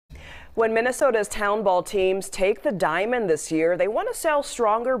When Minnesota's town ball teams take the diamond this year, they want to sell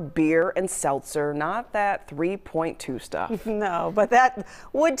stronger beer and seltzer, not that 3.2 stuff. No, but that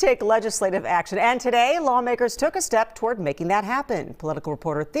would take legislative action. And today, lawmakers took a step toward making that happen. Political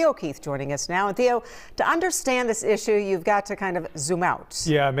reporter Theo Keith joining us now. And Theo, to understand this issue, you've got to kind of zoom out.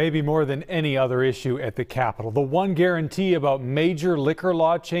 Yeah, maybe more than any other issue at the Capitol. The one guarantee about major liquor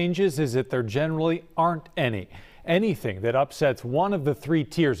law changes is that there generally aren't any. Anything that upsets one of the three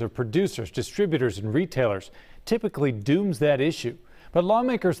tiers of producers, distributors, and retailers typically dooms that issue. But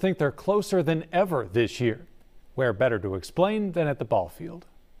lawmakers think they're closer than ever this year. Where better to explain than at the ball field?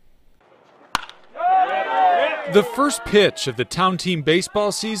 The first pitch of the town team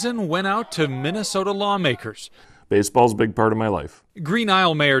baseball season went out to Minnesota lawmakers. Baseball's a big part of my life. Green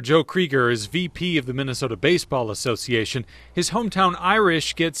Isle Mayor Joe Krieger is VP of the Minnesota Baseball Association. His hometown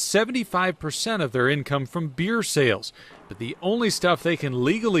Irish gets 75% of their income from beer sales. But the only stuff they can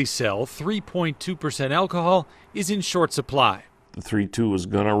legally sell, 3.2% alcohol, is in short supply. The 3.2 was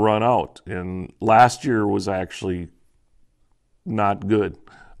going to run out, and last year was actually not good.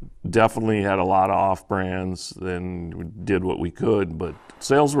 Definitely had a lot of off-brands, and we did what we could, but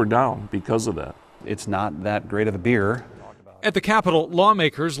sales were down because of that. It's not that great of a beer. At the Capitol,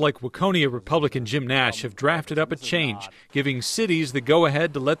 lawmakers like Waconia Republican Jim Nash have drafted up a change, giving cities the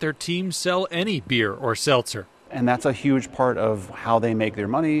go-ahead to let their teams sell any beer or seltzer. And that's a huge part of how they make their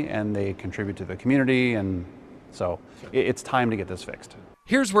money, and they contribute to the community, and so it's time to get this fixed.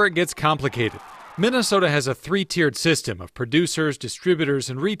 Here's where it gets complicated. Minnesota has a three-tiered system of producers, distributors,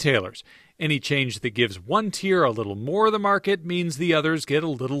 and retailers. Any change that gives one tier a little more of the market means the others get a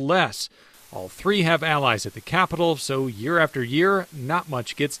little less. All three have allies at the Capitol, so year after year, not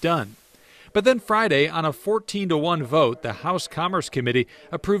much gets done. But then Friday, on a 14-1 vote, the House Commerce Committee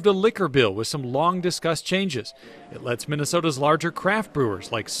approved a liquor bill with some long-discussed changes. It lets Minnesota's larger craft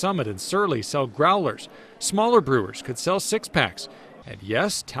brewers like Summit and Surly sell growlers. Smaller brewers could sell six-packs. And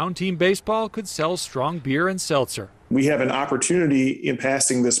yes, town team baseball could sell strong beer and seltzer. We have an opportunity in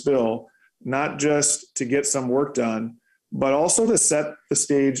passing this bill, not just to get some work done, but also to set the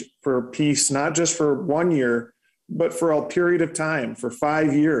stage for peace, not just for 1 year, but for a period of time, for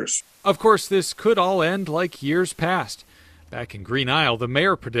 5 years. Of course, this could all end like years past. Back in Green Isle, the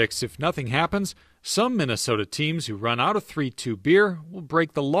mayor predicts if nothing happens, some Minnesota teams who run out of 3.2 beer will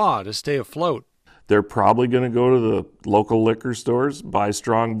break the law to stay afloat. They're probably going to go to the local liquor stores, buy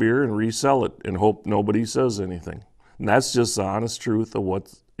strong beer, and resell it and hope nobody says anything. And that's just the honest truth of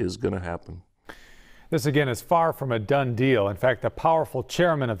what is going to happen. This, again, is far from a done deal. In fact, the powerful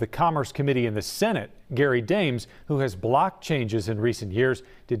chairman of the Commerce Committee in the Senate, Gary Dames, who has blocked changes in recent years,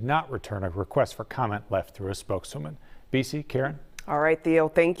 did not return a request for comment left through a spokeswoman. BC, Karen? All right, Theo,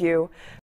 thank you.